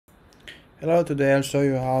Hello, today I'll show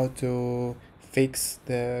you how to fix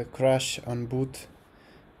the crash on boot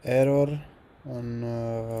error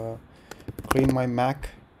on CleanMyMac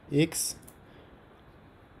X.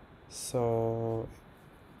 So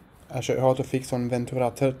I'll show you how to fix on Ventura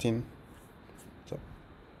 13. So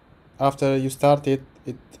after you start it,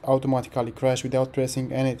 it automatically crashes without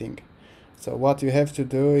pressing anything. So what you have to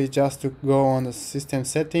do is just to go on the system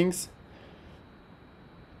settings,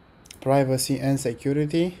 privacy and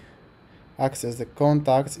security, access the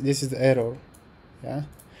contacts. This is the error, yeah.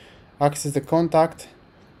 Access the contact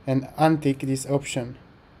and untick this option,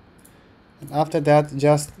 and after that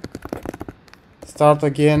just start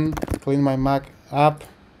again CleanMyMac app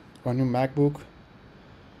on your MacBook,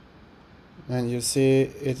 and you see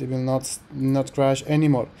it will not crash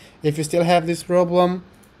anymore. If you still have this problem,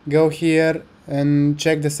 go here and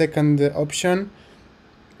check the second option,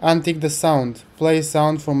 untick the sound, play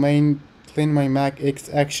sound for main CleanMyMac X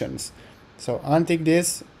actions. So untick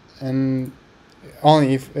this, and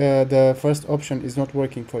only if the first option is not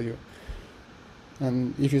working for you.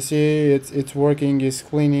 And if you see it's working, is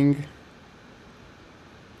cleaning.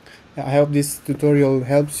 I hope this tutorial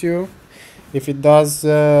helps you. If it does,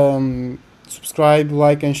 subscribe,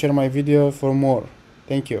 like and share my video for more.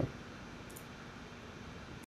 Thank you.